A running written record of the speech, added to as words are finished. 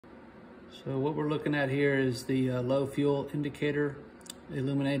So what we're looking at here is the low fuel indicator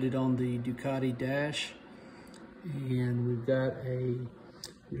illuminated on the Ducati dash, and we've got a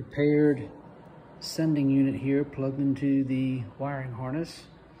repaired sending unit here plugged into the wiring harness,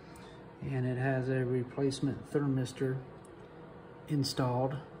 and it has a replacement thermistor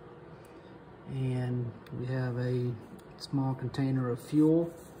installed, and we have a small container of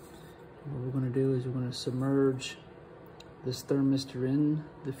fuel. What we're going to do is we're going to submerge this thermistor in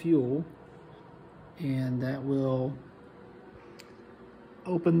the fuel, and that will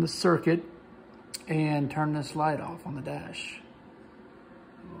open the circuit and turn this light off on the dash.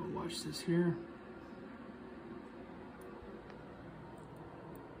 We'll watch this here.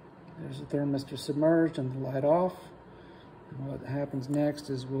 There's the thermistor submerged and the light off. And what happens next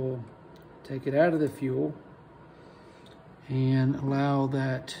is we'll take it out of the fuel and allow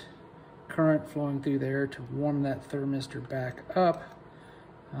that current flowing through there to warm that thermistor back up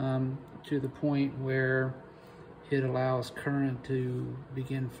to the point where it allows current to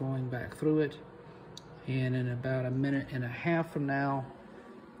begin flowing back through it. And in about 1.5 minutes from now,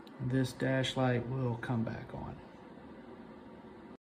 this dash light will come back on.